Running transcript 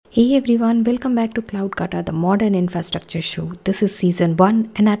Hey everyone, welcome back to Cloud Kata, the modern infrastructure show. This is season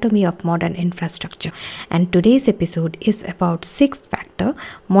 1, Anatomy of Modern Infrastructure, and today's episode is about sixth factor,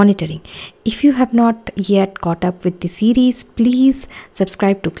 monitoring. If you have not yet caught up with the series, please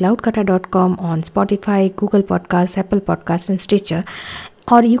subscribe to cloudkata.com on Spotify, Google Podcasts, Apple Podcasts, and Stitcher.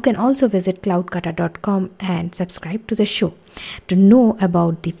 Or you can also visit cloudkata.com and subscribe to the show to know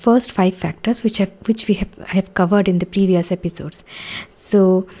about the first 5 factors which we have covered in the previous episodes.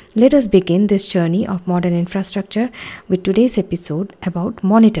 So let us begin this journey of modern infrastructure with today's episode about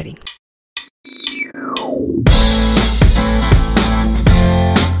monitoring.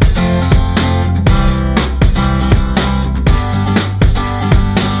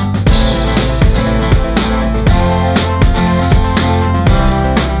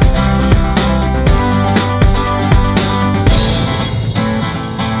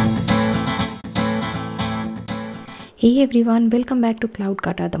 Hey everyone, welcome back to Cloud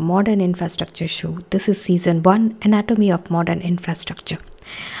Kata, the modern infrastructure show. This is season 1, Anatomy of Modern Infrastructure.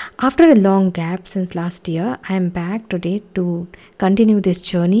 After a long gap since last year, I am back today to continue this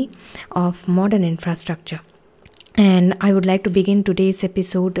journey of modern infrastructure. And I would like to begin today's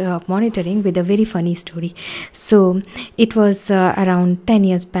episode of monitoring with a very funny story. So it was around 10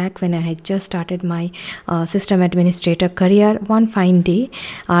 years back when I had just started my system administrator career. One fine day,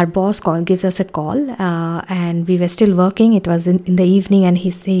 our boss gives us a call and we were still working. It was in the evening, and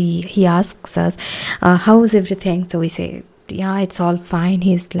he asks us, how is everything? So we say, yeah, it's all fine.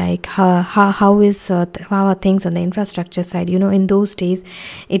 He's like, how are things on the infrastructure side? In those days,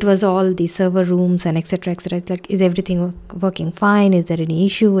 it was all the server rooms and etc. It's like, is everything working fine? Is there any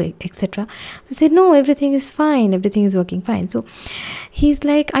issue, etc.? So I said, no, everything is fine. Everything is working fine. So he's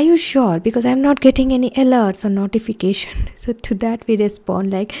like, are you sure? Because I'm not getting any alerts or notification. So to that we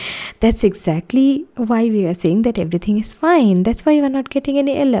respond like, that's exactly why we are saying that everything is fine. That's why you are not getting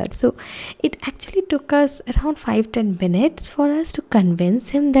any alerts. So it actually took us around 5-10 minutes for us to convince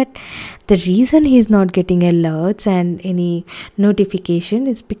him that the reason he is not getting alerts and any notification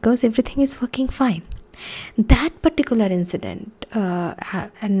is because everything is working fine. That particular incident,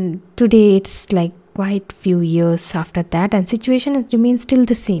 and today it's like quite few years after that, and situation remains still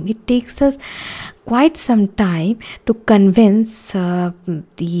the same. It takes us quite some time to convince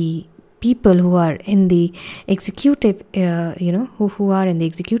the people who are in the executive, who are in the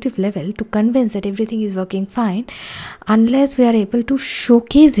executive level, to convince that everything is working fine, unless we are able to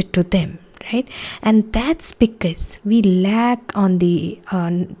showcase it to them, right? And that's because we lack on the,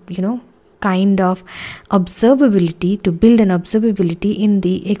 kind of observability to build an observability in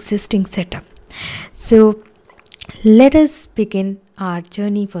the existing setup. So let us begin our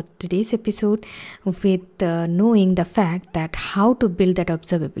journey for today's episode with knowing the fact that how to build that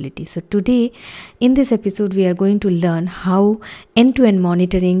observability. So today in this episode we are going to learn how end-to-end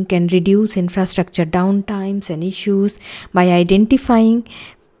monitoring can reduce infrastructure downtimes and issues by identifying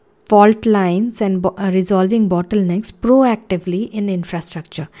fault lines and resolving bottlenecks proactively in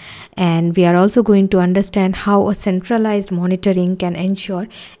infrastructure. And we are also going to understand how a centralized monitoring can ensure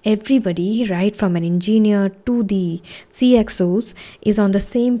everybody, right from an engineer to the CXOs, is on the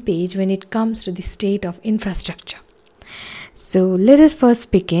same page when it comes to the state of infrastructure. So let us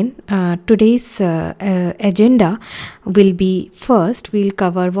first begin. Today's agenda will be, first we'll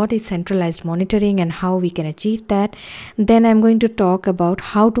cover what is centralized monitoring and how we can achieve that. Then I'm going to talk about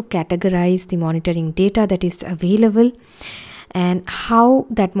how to categorize the monitoring data that is available and how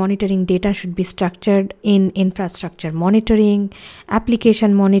that monitoring data should be structured in infrastructure monitoring,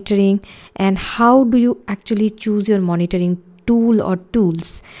 application monitoring, and how do you actually choose your monitoring tool or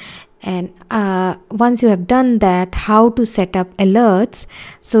tools. And once you have done that, how to set up alerts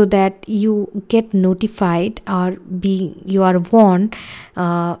so that you get notified or you are warned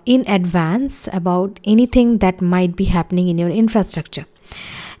in advance about anything that might be happening in your infrastructure.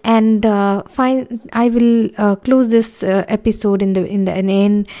 And I will close this episode in the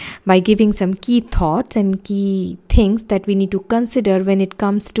end by giving some key thoughts and key things that we need to consider when it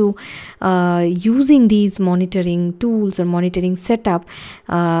comes to using these monitoring tools or monitoring setup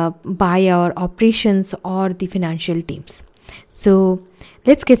by our operations or the financial teams. So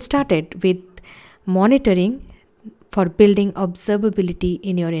let's get started with monitoring for building observability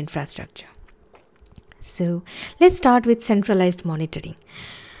in your infrastructure. So let's start with centralized monitoring.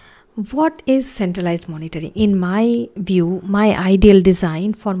 What is centralized monitoring? In my view, my ideal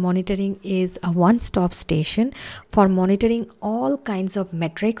design for monitoring is a one-stop station for monitoring all kinds of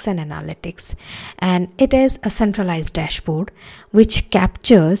metrics and analytics. And it is a centralized dashboard which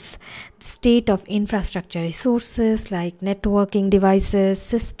captures state of infrastructure resources like networking devices,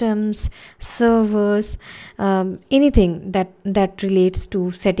 systems, servers, anything that relates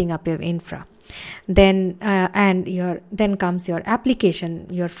to setting up your infra. Then comes your application,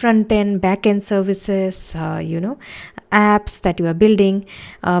 your front end, back end services, apps that you are building,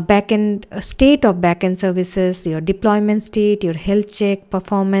 back end state of back end services, your deployment state, your health check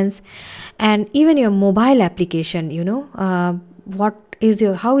performance, and even your mobile application.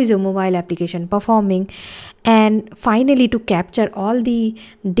 How is your mobile application performing, and finally to capture all the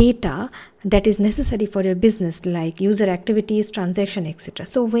data that is necessary for your business, like user activities, transaction, etc.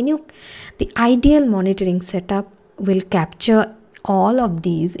 So the ideal monitoring setup will capture all of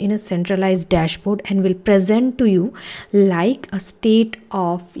these in a centralized dashboard and will present to you like a state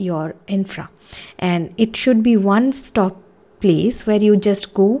of your infra, and it should be one stop place where you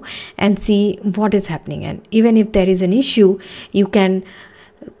just go and see what is happening, and even if there is an issue, you can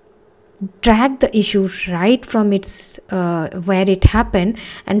track the issue right from its where it happened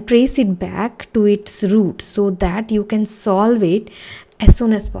and trace it back to its root so that you can solve it as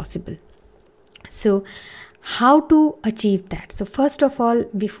soon as possible. So how to achieve that? So first of all,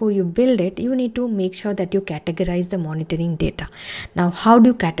 before you build it, you need to make sure that you categorize the monitoring data. Now, how do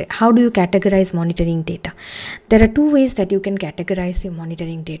you categorize monitoring data? There are two ways that you can categorize your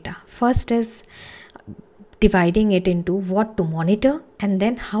monitoring data. First is dividing it into what to monitor and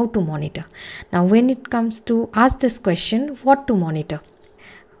then how to monitor. Now, when it comes to ask this question, what to monitor,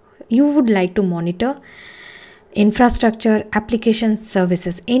 you would like to monitor infrastructure, applications,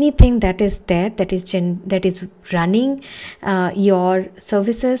 services, anything that is there that is running your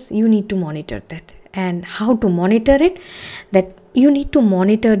services. You need to monitor that. And how to monitor it? That you need to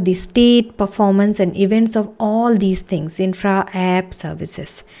monitor the state, performance, and events of all these things: infra, app,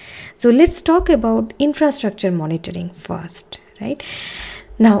 services. So let's talk about infrastructure monitoring first, right?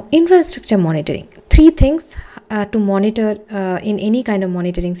 Now, infrastructure monitoring, three things to monitor in any kind of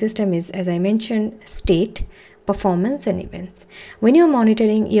monitoring system is, as I mentioned, state, performance, and events. When you're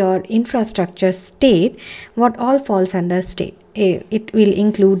monitoring your infrastructure state, what all falls under state? It will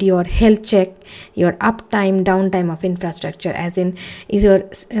include your health check, your uptime, downtime of infrastructure, as in, is your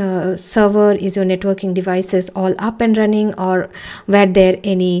server, is your networking devices all up and running, or were there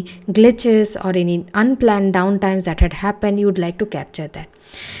any glitches or any unplanned downtimes that had happened? You would like to capture that.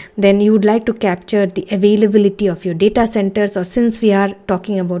 Then you would like to capture the availability of your data centers, or since we are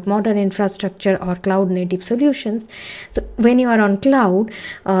talking about modern infrastructure or cloud native solutions, so when you are on cloud,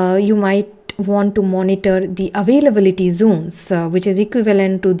 you might want to monitor the availability zones, which is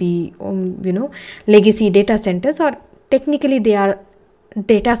equivalent to the legacy data centers, or technically they are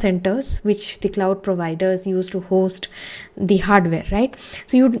data centers which the cloud providers use to host the hardware, right?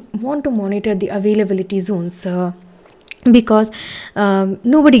 So you want to monitor the availability zones, because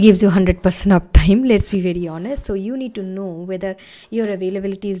nobody gives you 100% uptime, let's be very honest. So you need to know whether your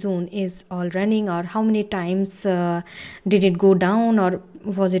availability zone is all running, or how many times did it go down, or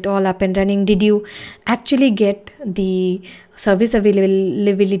was it all up and running? Did you actually get the service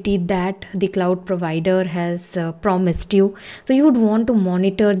availability that the cloud provider has promised you? So you would want to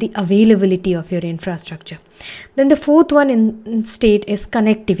monitor the availability of your infrastructure. Then the fourth one in state is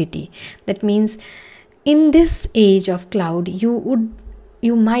connectivity. That means in this age of cloud,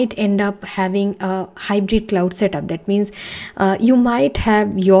 you might end up having a hybrid cloud setup. That means you might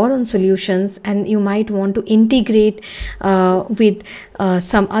have your own solutions, and you might want to integrate with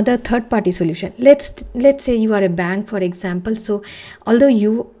some other third-party solution. Let's say you are a bank, for example. So although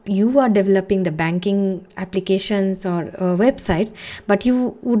you are developing the banking applications or websites, but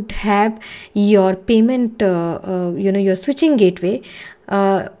you would have your payment, your switching gateway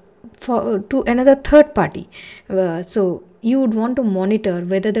to another third party. So you would want to monitor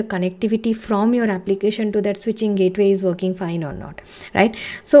whether the connectivity from your application to that switching gateway is working fine or not, right?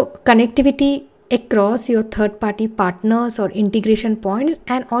 So connectivity across your third party partners or integration points,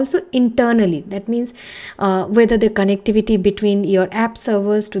 and also internally. That means whether the connectivity between your app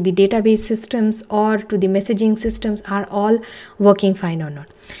servers to the database systems or to the messaging systems are all working fine or not.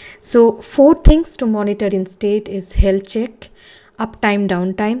 So 4 things to monitor in state is health check, uptime,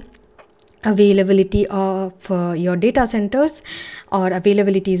 downtime, availability of your data centers or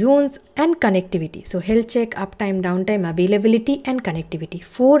availability zones, and connectivity. So health check, uptime, downtime, availability, and connectivity.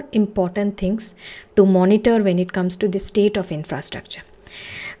 4 important things to monitor when it comes to the state of infrastructure.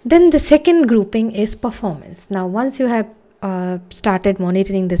 Then the second grouping is performance. Now once you have started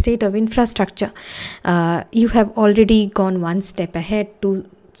monitoring the state of infrastructure, you have already gone one step ahead to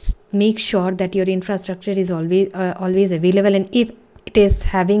make sure that your infrastructure is always available, and if it is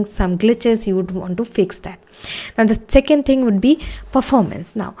having some glitches, you would want to fix that. Now the second thing would be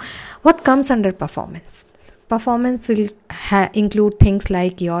performance. Now what comes under performance? Performance will include things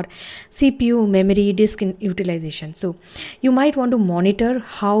like your CPU, memory, disk utilization. So you might want to monitor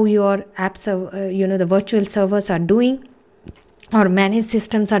how your apps, the virtual servers are doing, or managed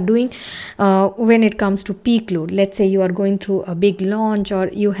systems are doing when it comes to peak load. Let's say you are going through a big launch, or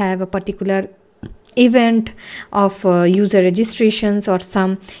you have a particular event of user registrations, or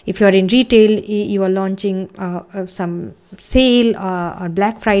some, if you are in retail, you are launching some sale or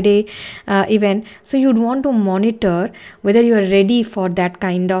Black Friday event. So you'd want to monitor whether you are ready for that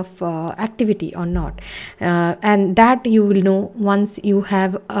kind of activity or not, and that you will know once you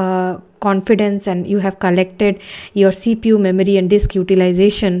have confidence and you have collected your CPU, memory and disk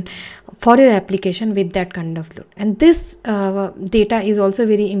utilization for your application with that kind of load. And this data is also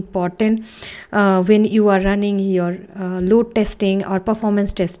very important when you are running your load testing or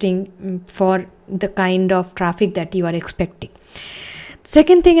performance testing for the kind of traffic that you are expecting.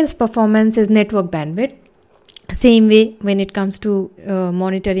 Second thing is performance is network bandwidth. Same way, when it comes to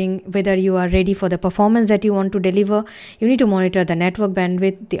monitoring whether you are ready for the performance that you want to deliver, you need to monitor the network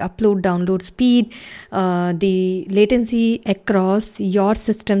bandwidth, the upload download speed, the latency across your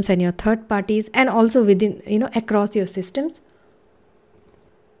systems and your third parties, and also within, across your systems.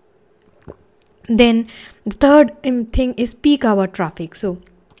 Then the third thing is peak hour traffic. So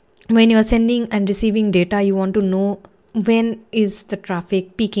when you are sending and receiving data, you want to know when is the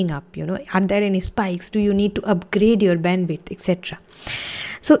traffic peaking up, are there any spikes, do you need to upgrade your bandwidth, etc.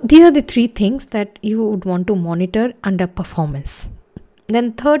 So these are the three things that you would want to monitor under performance.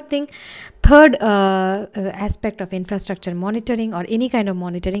 Then third aspect of infrastructure monitoring or any kind of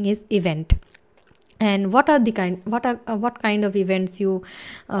monitoring is event. And what kind of events you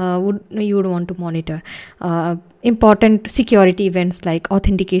would want to monitor? Important security events like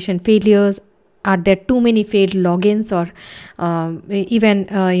authentication failures. Are there too many failed logins, or even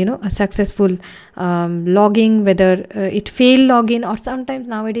a successful logging, whether it failed login, or sometimes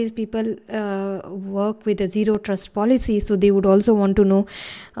nowadays people work with a zero trust policy, so they would also want to know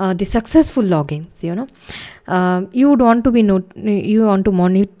the successful logins. You would want to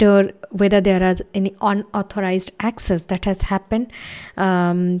monitor whether there are any unauthorized access that has happened,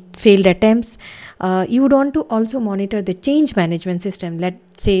 failed attempts. You would want to also monitor the change management system.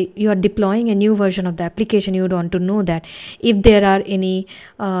 Let's say you are deploying a new version of the application. You would want to know that if there are any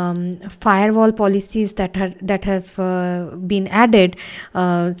firewall policies that have been added,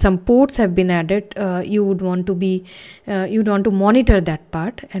 some ports have been added. You would want to monitor that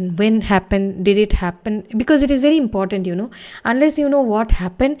part, and when did it happen? Because it is very important. Unless you know what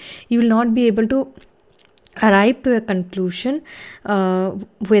happened, you will not be able to arrive to a conclusion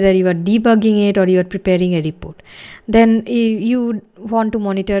whether you are debugging it or you are preparing a report. Then you want to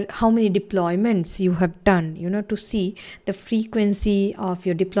monitor how many deployments you have done, to see the frequency of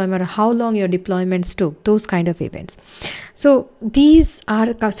your deployment, or how long your deployments took, those kind of events. So these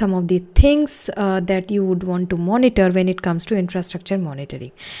are some of the things that you would want to monitor when it comes to infrastructure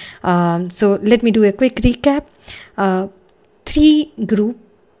monitoring. So let me do a quick recap.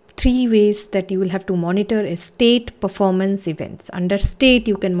 Three ways that you will have to monitor is state, performance, events. Under state,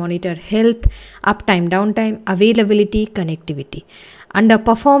 you can monitor health, uptime, downtime, availability, connectivity. Under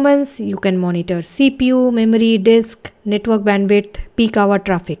performance, you can monitor CPU, memory, disk, network bandwidth, peak hour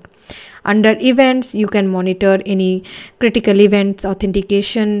traffic. Under events, you can monitor any critical events,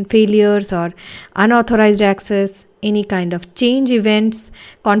 authentication failures or unauthorized access, any kind of change events,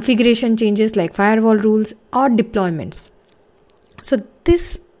 configuration changes like firewall rules or deployments. So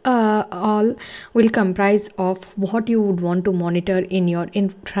this all will comprise of what you would want to monitor in your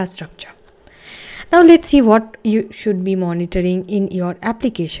infrastructure. Now let's see what you should be monitoring in your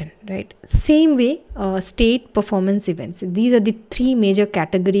application, right? Same way, state, performance, events. These are the three major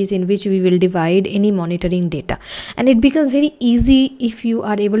categories in which we will divide any monitoring data. And it becomes very easy if you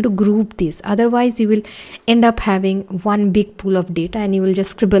are able to group this. Otherwise, you will end up having one big pool of data and you will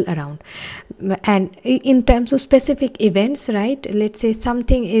just scribble around. And in terms of specific events, right? Let's say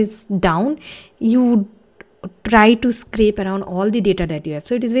something is down, you would try to scrape around all the data that you have.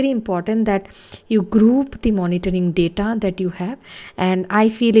 So it is very important that you group the monitoring data that you have, and I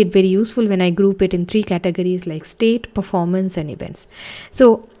feel it very useful when I group it in three categories like state, performance and events.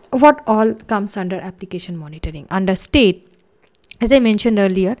 So what all comes under application monitoring? Under state, as I mentioned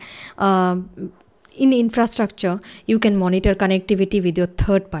earlier, in infrastructure, you can monitor connectivity with your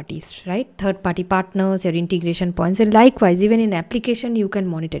third parties, right? Third party partners, your integration points. And likewise, even in application, you can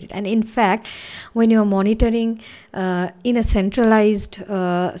monitor it. And in fact, when you're monitoring in a centralized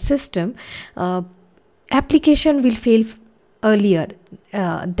system, application will fail earlier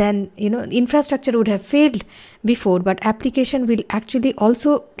than, infrastructure would have failed before, but application will actually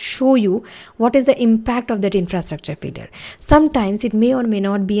also show you what is the impact of that infrastructure failure. Sometimes it may or may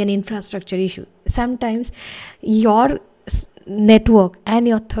not be an infrastructure issue. Sometimes your network and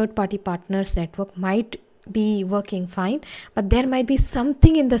your third party partners network might be working fine, but there might be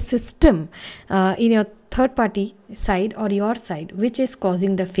something in the system in your third party side or your side which is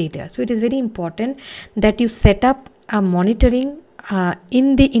causing the failure. So it is very important that you set up a monitoring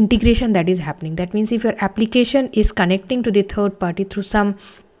in the integration that is happening. That means if your application is connecting to the third party through some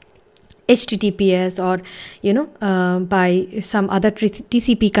HTTPS or by some other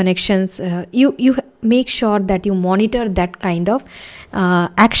TCP connections, you make sure that you monitor that kind of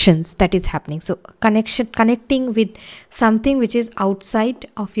actions that is happening. So connecting with something which is outside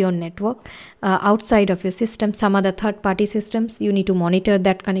of your network, outside of your system, some other third party systems, you need to monitor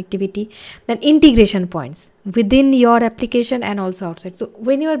that connectivity. Then integration points within your application and also outside. So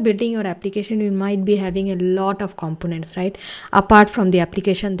when you are building your application, you might be having a lot of components, right? Apart from the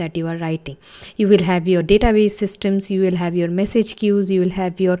application that you are writing, you will have your database systems, you will have your message queues, you will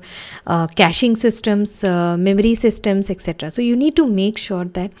have your caching systems, memory systems, etc. So you need to make sure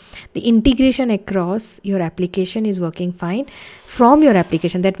that the integration across your application is working fine from your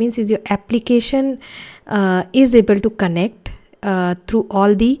application. That means is your application is able to connect through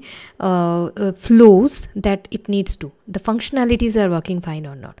all the flows that it needs to. The functionalities are working fine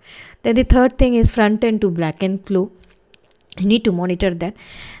or not. Then the third thing is front end to back end flow. You need to monitor that.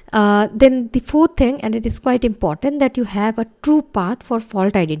 Then the fourth thing, and it is quite important, that you have a true path for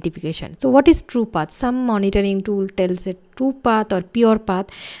fault identification. So what is true path? Some monitoring tool tells it true path or pure path,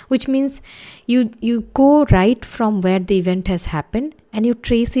 which means you go right from where the event has happened and you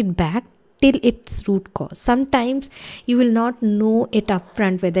trace it back till its root cause. Sometimes you will not know it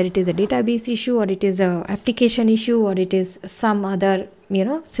upfront, whether it is a database issue or it is a application issue or it is some other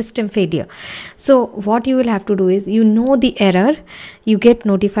system failure. So what you will have to do is, the error, you get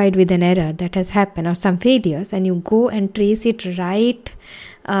notified with an error that has happened or some failures, and you go and trace it right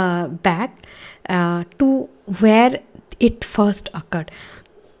back to where it first occurred.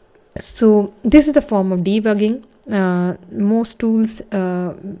 So this is the form of debugging. Most tools,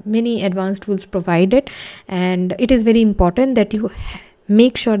 many advanced tools provide it, and it is very important that you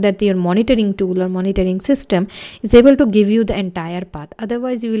make sure that your monitoring tool or monitoring system is able to give you the entire path.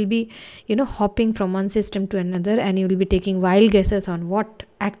 Otherwise you will be hopping from one system to another, and you will be taking wild guesses on what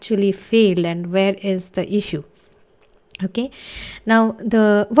actually failed and where is the issue. Okay, now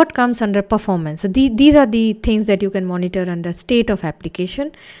what comes under performance. So these are the things that you can monitor under state of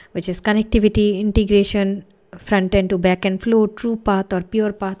application, which is connectivity, integration, front end to back end flow, true path or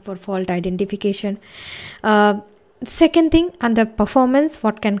pure path for fault identification. Second thing, under performance,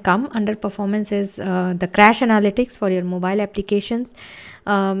 what can come under performance is the crash analytics for your mobile applications.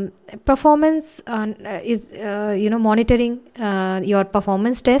 Performance is monitoring your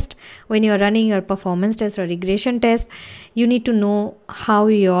performance test. When you are running your performance test or regression test, you need to know how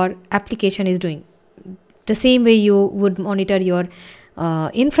your application is doing. The same way you would monitor your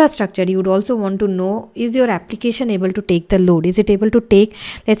infrastructure, you would also want to know, is your application able to take the load? Is it able to take,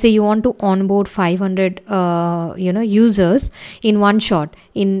 let's say you want to onboard 500 users in one shot,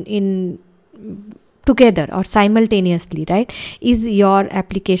 in together or simultaneously, right? Is your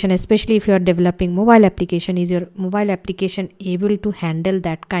application, especially if you are developing mobile application, is your mobile application able to handle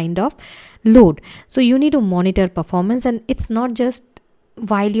that kind of load? So you need to monitor performance, and it's not just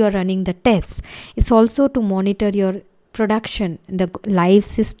while you are running the tests, it's also to monitor your production, the live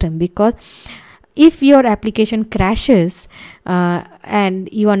system, because if your application crashes and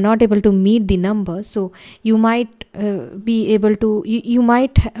you are not able to meet the number, so you might be able to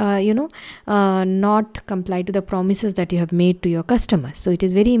not comply to the promises that you have made to your customers. So it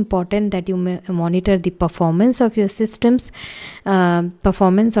is very important that you monitor the performance of your systems,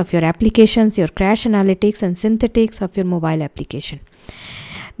 performance of your applications, your crash analytics and synthetics of your mobile application.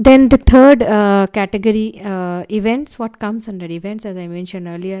 Then the third category, events. What comes under events, as I mentioned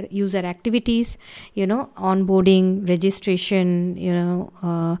earlier, user activities, onboarding, registration,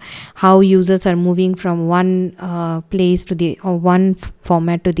 how users are moving from one place to one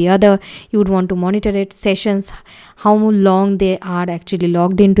format to the other. You would want to monitor it. Sessions, how long they are actually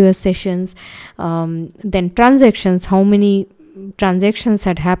logged into your sessions. Then transactions, how many transactions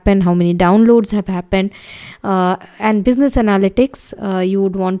had happened, how many downloads have happened, and business analytics. You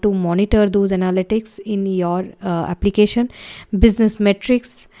would want to monitor those analytics in your application. Business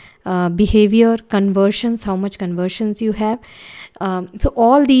metrics, behavior, conversions, how much conversions you have. So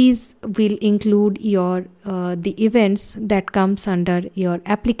all these will include your the events that comes under your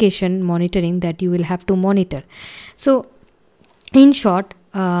application monitoring that you will have to monitor. So in short,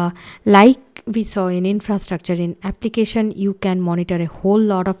 like we saw in infrastructure, in application you can monitor a whole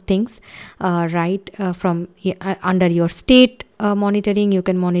lot of things, from under your state monitoring. You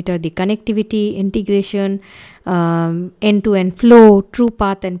can monitor the connectivity, integration, end-to-end flow, true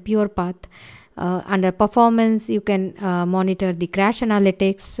path and pure path. Under performance, you can monitor the crash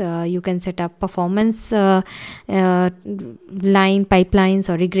analytics. You can set up performance line pipelines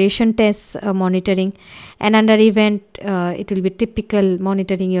or regression tests monitoring. And under event, it will be typical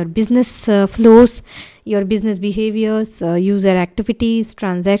monitoring your business flows, your business behaviors, user activities,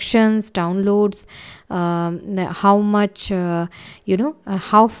 transactions, downloads, how much,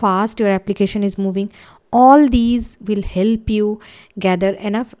 how fast your application is moving. All these will help you gather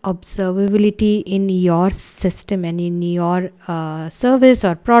enough observability in your system and in your service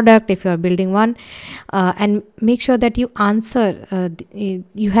or product if you are building one, and make sure that you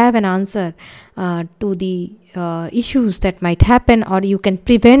you have an answer to the issues that might happen, or you can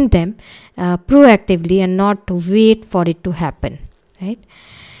prevent them proactively and not wait for it to happen, right?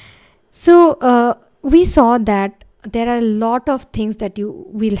 So we saw that there are a lot of things that you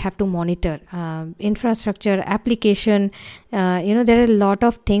will have to monitor. Infrastructure, application, there are a lot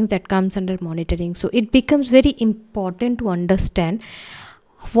of things that comes under monitoring. So it becomes very important to understand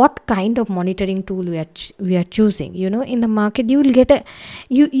what kind of monitoring tool we are choosing. In the market you will get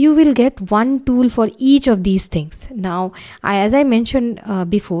you will get one tool for each of these things. Now, as I mentioned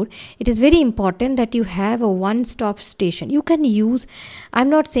before, it is very important that you have a one-stop station. You can use, I'm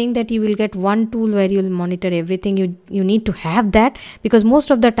not saying that you will get one tool where you will monitor everything. You need to have that, because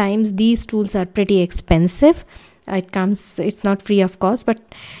most of the times these tools are pretty expensive. It's not free of cost, but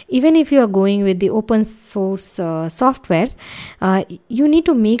even if you are going with the open source softwares, you need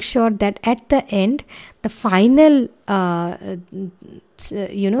to make sure that at the end the final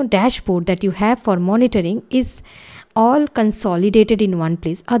dashboard that you have for monitoring is all consolidated in one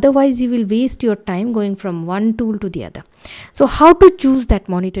place. Otherwise you will waste your time going from one tool to the other. So how to choose that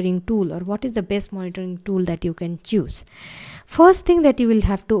monitoring tool, or what is the best monitoring tool that you can choose? First thing that you will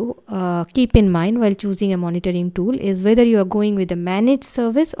have to keep in mind while choosing a monitoring tool is whether you are going with a managed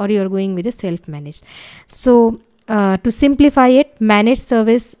service or you are going with a self-managed. So to simplify it, managed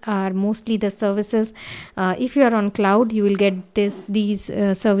service are mostly the services. If you are on cloud, you will get these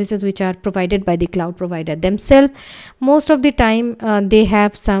services which are provided by the cloud provider themselves. Most of the time, they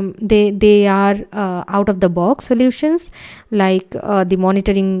have they are out of the box solutions, like the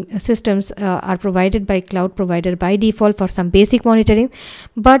monitoring systems are provided by cloud provider by default for some basic monitoring.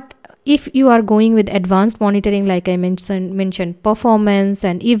 But if you are going with advanced monitoring, like I mentioned performance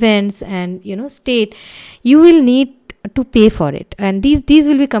and events and state, you will need to pay for it, and these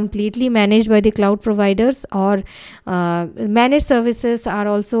will be completely managed by the cloud providers, or managed services are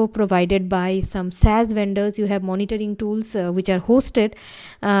also provided by some SaaS vendors. You have monitoring tools which are hosted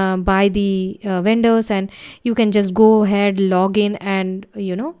by the vendors, and you can just go ahead, log in, and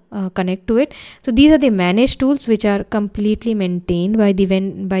connect to it. So these are the managed tools which are completely maintained by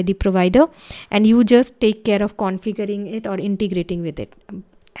the provider, and you just take care of configuring it or integrating with it.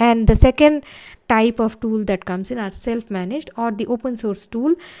 And the second type of tool that comes in are self-managed or the open source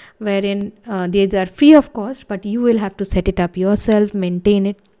tool, wherein these are free of cost, but you will have to set it up yourself, maintain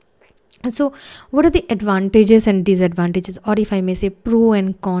it. So what are the advantages and disadvantages, or if I may say pro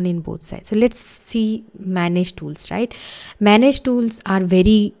and con in both sides? So let's see managed tools, right? Managed tools are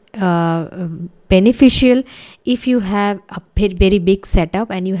very beneficial if you have a very big setup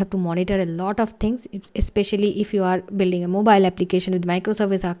and you have to monitor a lot of things, especially if you are building a mobile application with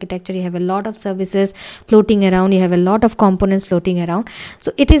microservice architecture. You have a lot of services floating around, you have a lot of components floating around.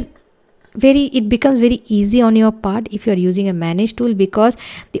 So it becomes very easy on your part if you are using a managed tool, because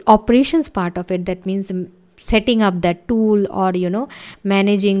the operations part of it, that means setting up that tool or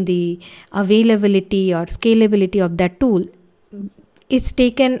managing the availability or scalability of that tool, it's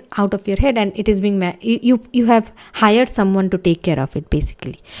taken out of your head, and it is being you have hired someone to take care of it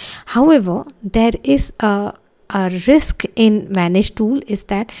basically. However, there is a a risk in managed tool is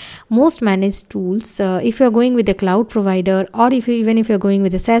that most managed tools, if you're going with a cloud provider, or even if you're going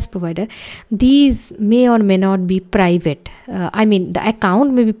with a SaaS provider, these may or may not be private. The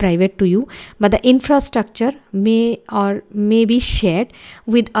account may be private to you, but the infrastructure may be shared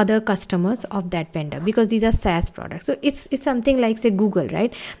with other customers of that vendor, because these are SaaS products. So it's something like, say, Google,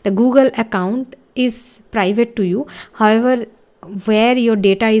 right? The Google account is private to you. However, where your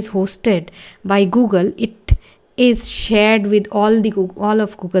data is hosted by Google, it is shared with all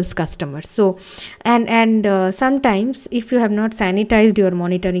of Google's customers. So and sometimes, if you have not sanitized your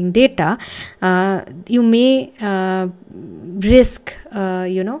monitoring data, you may risk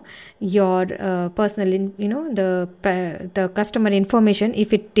your personal the customer information,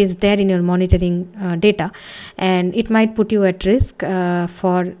 if it is there in your monitoring data, and it might put you at risk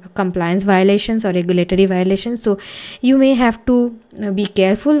for compliance violations or regulatory violations. So you may have to be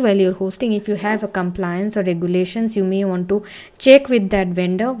careful while you're hosting. If you have a compliance or regulations, you may want to check with that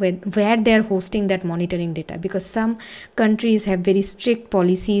vendor where they are hosting that monitoring data, because some countries have very strict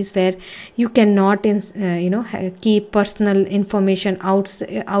policies where you cannot keep personal information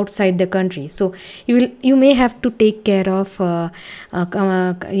outside the country. So you may have to take care of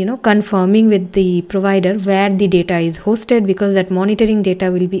confirming with the provider where the data is hosted, because that monitoring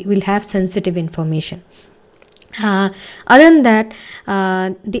data will have sensitive information. Other than that,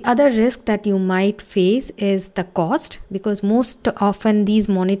 the other risk that you might face is the cost, because most often these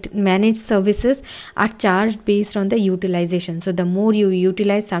managed services are charged based on the utilization. So the more you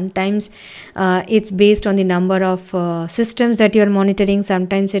utilize, sometimes it's based on the number of systems that you are monitoring.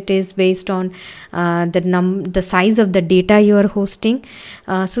 Sometimes it is based on the size of the data you are hosting.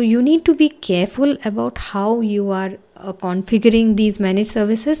 So you need to be careful about how you are configuring these managed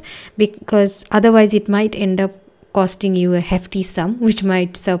services, because otherwise it might end up costing you a hefty sum, which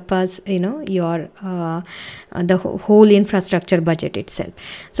might surpass your the whole infrastructure budget itself.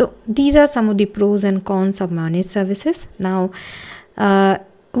 So these are some of the pros and cons of managed services. Now,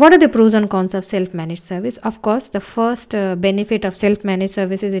 what are the pros and cons of self-managed service? Of course, the first benefit of self-managed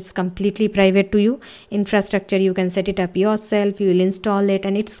services, it's completely private to you. Infrastructure, you can set it up yourself, you will install it,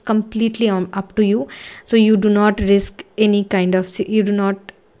 and it's completely up to you. So you do not risk any kind of,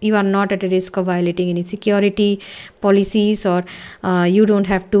 you are not at a risk of violating any security policies, or you don't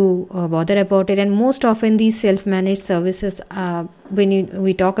have to bother about it. And most often these self-managed services, when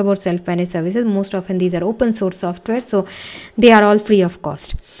we talk about self-managed services, most often these are open source software, so they are all free of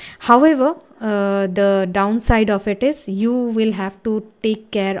cost. However, the downside of it is you will have to take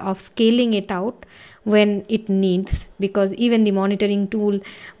care of scaling it out when it needs, because even the monitoring tool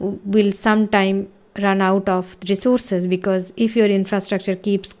will sometime run out of resources, because if your infrastructure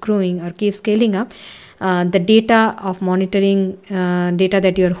keeps growing or keeps scaling up, the data of monitoring data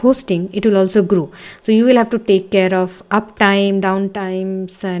that you are hosting, it will also grow. So you will have to take care of uptime,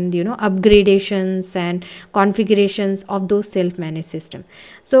 downtimes, and upgradations and configurations of those self-managed systems.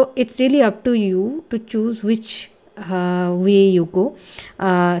 So it's really up to you to choose which way you go.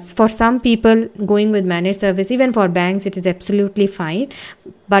 For some people, going with managed service, even for banks, it is absolutely fine.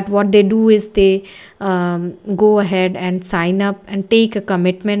 But what they do is they go ahead and sign up and take a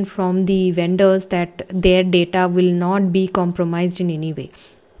commitment from the vendors that their data will not be compromised in any way.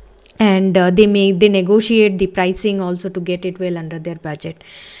 And they negotiate the pricing also to get it well under their budget.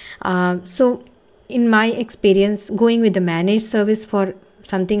 So in my experience, going with the managed service for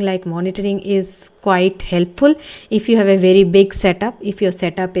something like monitoring is quite helpful if you have a very big setup, if your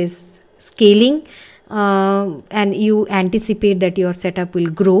setup is scaling and you anticipate that your setup will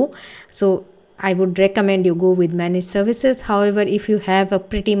grow. So I would recommend you go with managed services. However, if you have a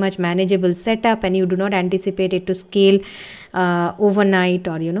pretty much manageable setup and you do not anticipate it to scale overnight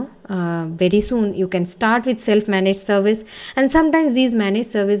or very soon, you can start with self-managed service. And sometimes these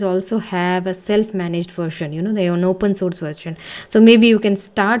managed service also have a self-managed version, they are an open source version. So maybe you can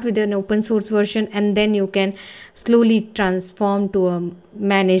start with an open source version and then you can slowly transform to a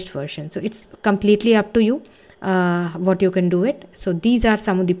managed version. So it's completely up to you what you can do it. So these are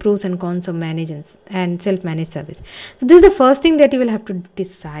some of the pros and cons of managed and self-managed service. So this is the first thing that you will have to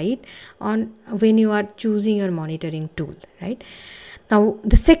decide on when you are choosing your monitoring tool, right? Now,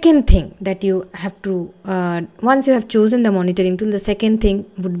 the second thing that you have to, once you have chosen the monitoring tool, the second thing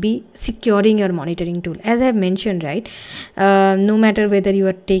would be securing your monitoring tool. As I have mentioned, right, no matter whether you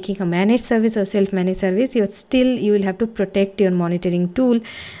are taking a managed service or self-managed service, you will have to protect your monitoring tool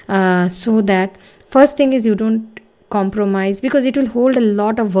so that first thing is you don't compromise, because it will hold a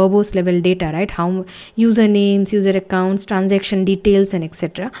lot of verbose level data, right? How usernames, user accounts, transaction details, and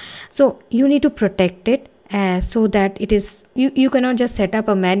etc. So you need to protect it so that it is you cannot just set up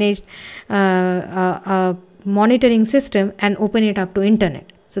a managed monitoring system and open it up to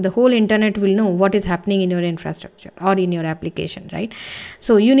internet. So the whole internet will know what is happening in your infrastructure or in your application, right?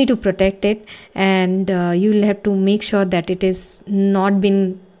 So you need to protect it, and you will have to make sure that it is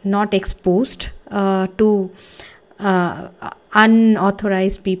not exposed to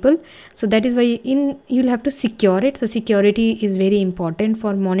unauthorized people. So that is why you'll have to secure it. So security is very important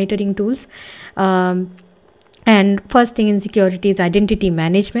for monitoring tools. And first thing in security is identity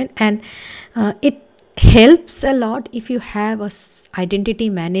management, and it helps a lot if you have identity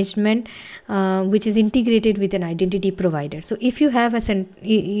management which is integrated with an identity provider. So if you have an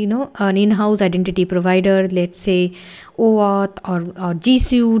in-house identity provider, let's say OAuth or G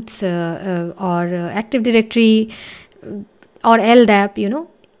Suites or Active Directory or LDAP,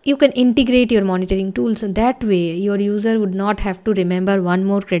 you can integrate your monitoring tool. So that way your user would not have to remember one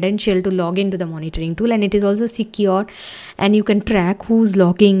more credential to log into the monitoring tool, and it is also secure, and you can track who's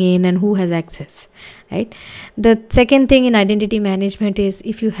logging in and who has access, right? The second thing in identity management is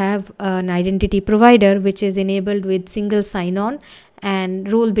if you have an identity provider which is enabled with single sign-on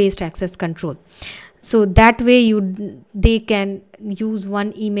and role-based access control. So that way they can use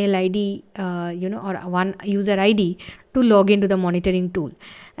one email ID, or one user ID to log into the monitoring tool.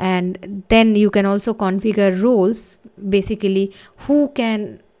 And then you can also configure roles, basically who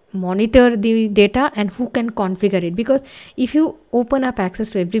can monitor the data and who can configure it. Because if you open up access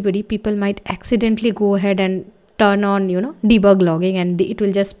to everybody, people might accidentally go ahead and turn on debug logging, and it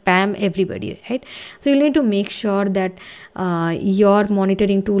will just spam everybody, right? So you need to make sure that your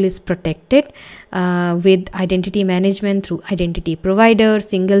monitoring tool is protected with identity management through identity provider,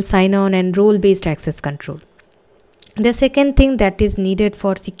 single sign-on, and role-based access control. The second thing that is needed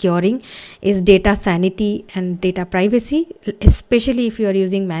for securing is data sanity and data privacy, especially if you are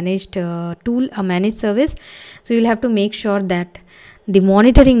using managed tool, a managed service. So you'll have to make sure that the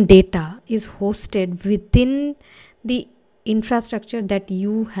monitoring data is hosted within the infrastructure that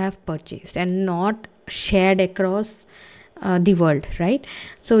you have purchased and not shared across the world, right?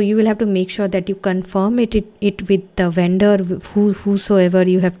 So you will have to make sure that you confirm it with the vendor whosoever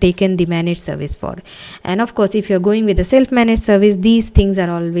you have taken the managed service for. And of course, if you're going with a self-managed service, these things are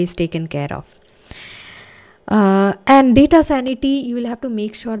always taken care of. And data sanity, you will have to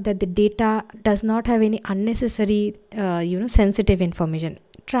make sure that the data does not have any unnecessary sensitive information.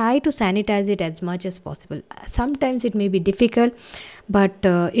 Try to sanitize it as much as possible. Sometimes it may be difficult, but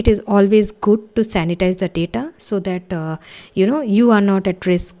it is always good to sanitize the data so that you are not at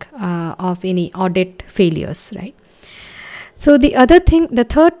risk of any audit failures, right? So the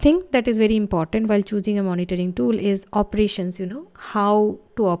third thing that is very important while choosing a monitoring tool is operations, how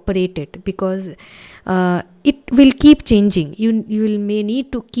to operate it, because it will keep changing. You may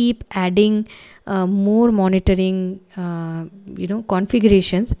need to keep adding more monitoring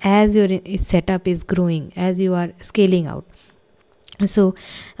configurations as your setup is growing, as you are scaling out. So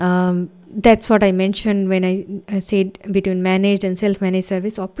that's what I mentioned when I said between managed and self-managed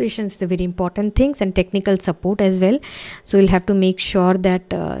service. Operations is a very important thing, and technical support as well. So you'll have to make sure that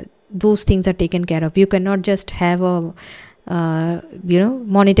those things are taken care of. You cannot just have a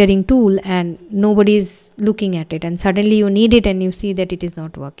monitoring tool and nobody is looking at it, and suddenly you need it and you see that it is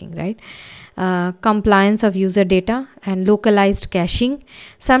not working, right? Compliance of user data and localized caching.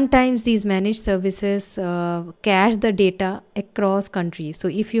 Sometimes these managed services cache the data across countries. So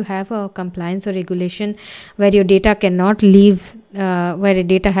if you have a compliance or regulation where your data cannot leave, where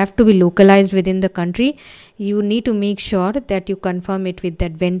data have to be localized within the country, you need to make sure that you confirm it with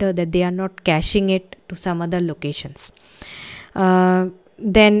that vendor that they are not caching it to some other locations. Other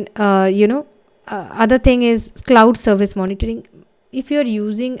thing is cloud service monitoring. If you are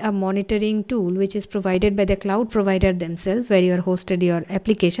using a monitoring tool which is provided by the cloud provider themselves, where you are hosted your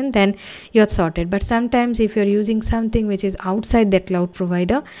application, then you are sorted. But sometimes if you are using something which is outside the cloud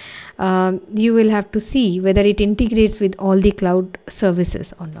provider, you will have to see whether it integrates with all the cloud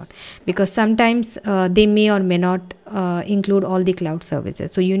services or not, because sometimes they may or may not include all the cloud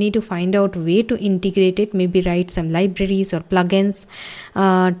services. So you need to find out a way to integrate it, maybe write some libraries or plugins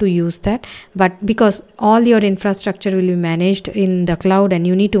to use that. But because all your infrastructure will be managed in the cloud, and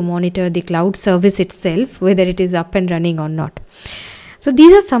you need to monitor the cloud service itself, whether it is up and running or not. So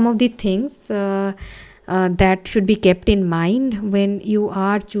these are some of the things that should be kept in mind when you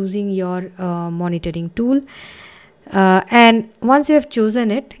are choosing your monitoring tool. And once you have chosen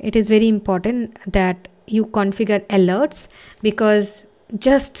it, it is very important that you configure alerts, because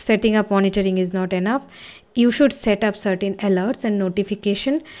just setting up monitoring is not enough. You should set up certain alerts and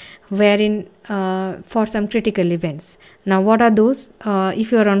notification wherein for some critical events. Now, what are those?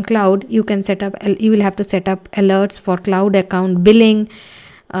 If you are on cloud, you will have to set up alerts for cloud account billing,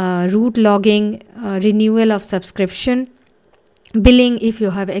 root logging, renewal of subscription, billing if you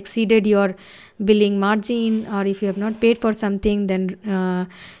have exceeded your billing margin, or if you have not paid for something, then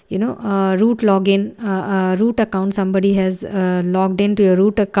root login, root account, somebody has logged into your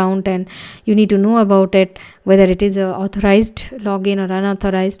root account and you need to know about it, whether it is a authorized login or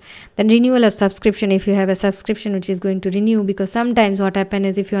unauthorized. Then renewal of subscription, if you have a subscription which is going to renew, because sometimes what happens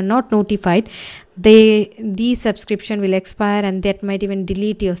is if you are not notified, the subscription will expire and that might even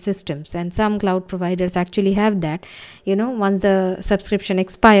delete your systems, and some cloud providers actually have that. Once the subscription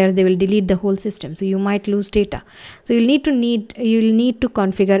expires, they will delete the whole system, so you might lose data. So you'll need to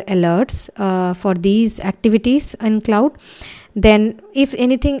configure alerts for these activities in cloud. Then if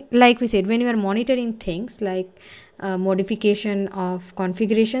anything, like we said, when you are monitoring things like modification of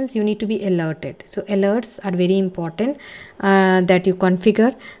configurations, you need to be alerted. So alerts are very important that you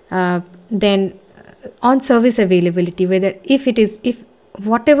configure. Then on service availability, if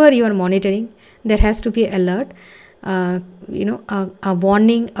whatever you are monitoring, there has to be alert, a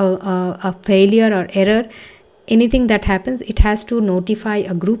warning, a failure or error. Anything that happens, it has to notify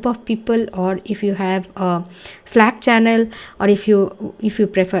a group of people, or if you have a Slack channel, or if you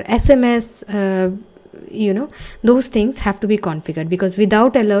prefer SMS, those things have to be configured, because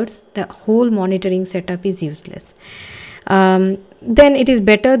without alerts, the whole monitoring setup is useless. Then it is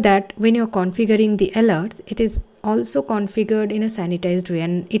better that when you're configuring the alerts, it is also configured in a sanitized way,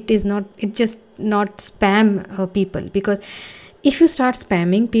 and it just not spam people, because if you start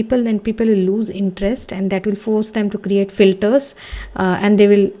spamming people, then people will lose interest, and that will force them to create filters, and they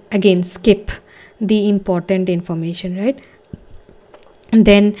will again skip the important information, right? And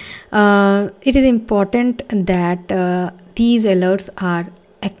then it is important that these alerts are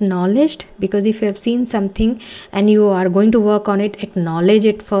acknowledged, because if you have seen something and you are going to work on it, acknowledge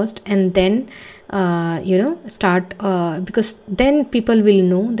it first, and then start, because then people will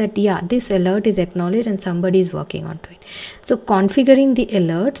know that this alert is acknowledged and somebody is working onto it. So configuring the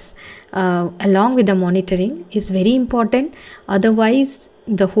alerts along with the monitoring is very important. Otherwise,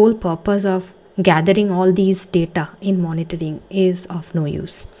 the whole purpose of gathering all these data in monitoring is of no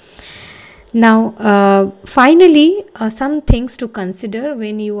use. Now, finally, some things to consider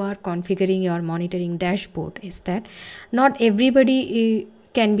when you are configuring your monitoring dashboard is that not everybody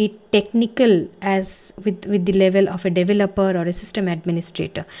can be technical as with the level of a developer or a system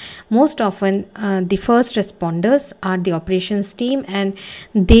administrator. Most often, the first responders are the operations team, and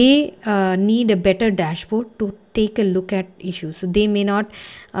they need a better dashboard to take a look at issues. So they may not,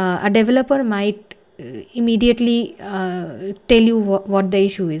 a developer might immediately tell you what the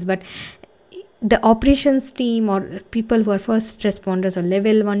issue is, but the operations team or people who are first responders or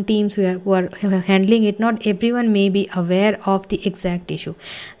level 1 teams who are handling it, not everyone may be aware of the exact issue.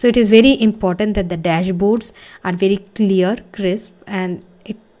 So it is very important that the dashboards are very clear, crisp, and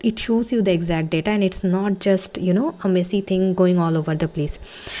it shows you the exact data, and it's not just a messy thing going all over the place.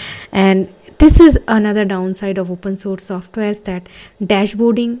 And this is another downside of open source software, is that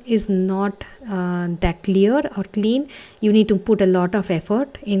dashboarding is not that clear or clean. You need to put a lot of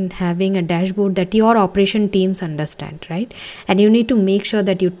effort in having a dashboard that your operation teams understand, right? And you need to make sure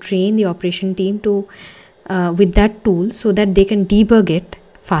that you train the operation team to with that tool, so that they can debug it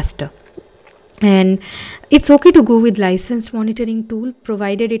faster. And it's okay to go with licensed monitoring tool,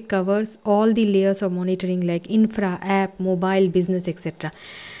 provided it covers all the layers of monitoring like infra, app, mobile, business, etc.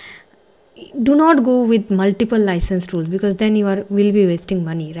 Do not go with multiple licensed tools, because then you will be wasting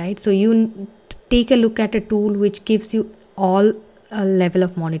money, right? So you take a look at a tool which gives you all a level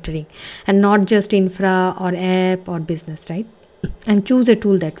of monitoring, and not just infra or app or business, right? And choose a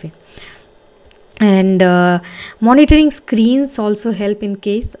tool that way. And monitoring screens also help in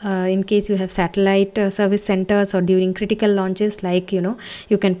case you have satellite service centers, or during critical launches, like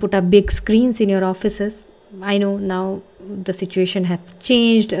you can put up big screens in your offices. I know now the situation has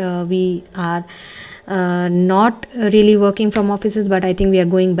changed. We are not really working from offices, but I think we are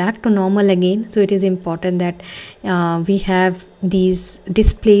going back to normal again. So it is important that we have these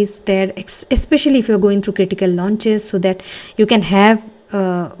displays there, especially if you're going through critical launches, so that you can have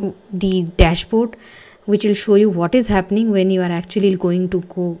the dashboard which will show you what is happening when you are actually going to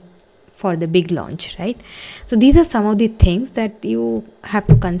go for the big launch, right? So these are some of the things that you have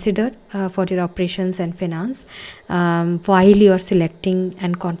to consider for your operations and finance while you are selecting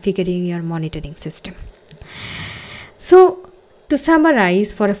and configuring your monitoring system. So to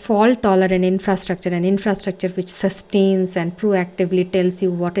summarize, for a fault tolerant infrastructure, an infrastructure which sustains and proactively tells you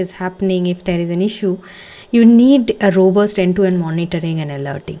what is happening if there is an issue, you need a robust end-to-end monitoring and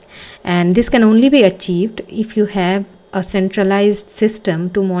alerting. And this can only be achieved if you have a centralized system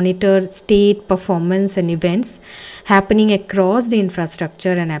to monitor state, performance, and events happening across the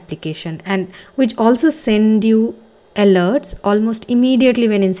infrastructure and application, and which also send you alerts almost immediately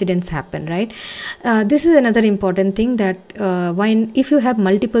when incidents happen, right? This is another important thing, that if you have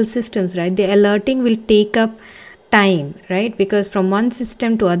multiple systems, right, the alerting will take up time, right? Because from one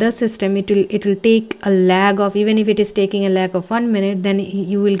system to other system, it will take a lag of, even if it is taking a lag of 1 minute, then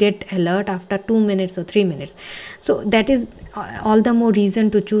you will get alert after 2 minutes or 3 minutes. So that is all the more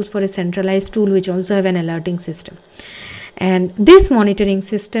reason to choose for a centralized tool which also have an alerting system. And this monitoring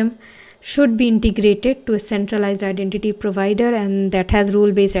system should be integrated to a centralized identity provider, and that has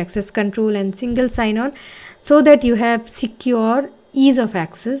role-based access control and single sign-on, so that you have secure ease of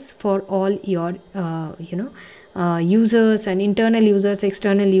access for all your users and internal users,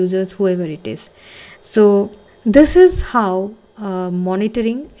 external users, whoever it is. So this is how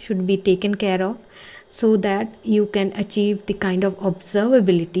monitoring should be taken care of, so that you can achieve the kind of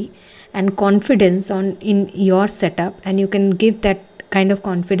observability and confidence in your setup, and you can give that kind of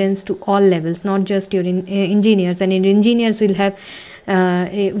confidence to all levels, not just your engineers. And engineers will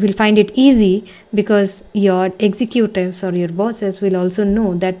find it easy, because your executives or your bosses will also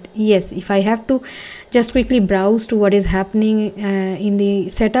know that, yes, if I have to just quickly browse to what is happening in the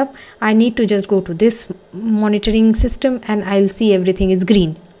setup, I need to just go to this monitoring system and I'll see everything is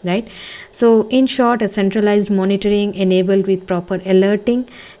green, right? So in short, a centralized monitoring enabled with proper alerting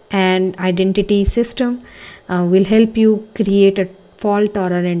and identity system will help you create a fault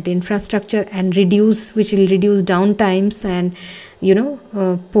tolerant infrastructure, and which will reduce downtimes, and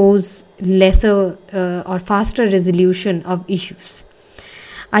pose lesser or faster resolution of issues.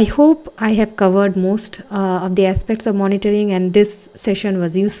 I hope I have covered most of the aspects of monitoring, and this session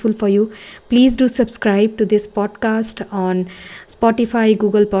was useful for you. Please do subscribe to this podcast on Spotify,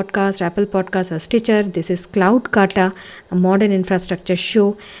 Google Podcast, Apple Podcast, or Stitcher. This is Cloud Kata, a modern infrastructure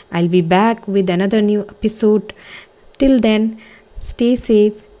show. I'll be back with another new episode. Till then, stay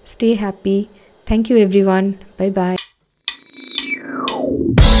safe, stay happy. Thank you, everyone. Bye-bye.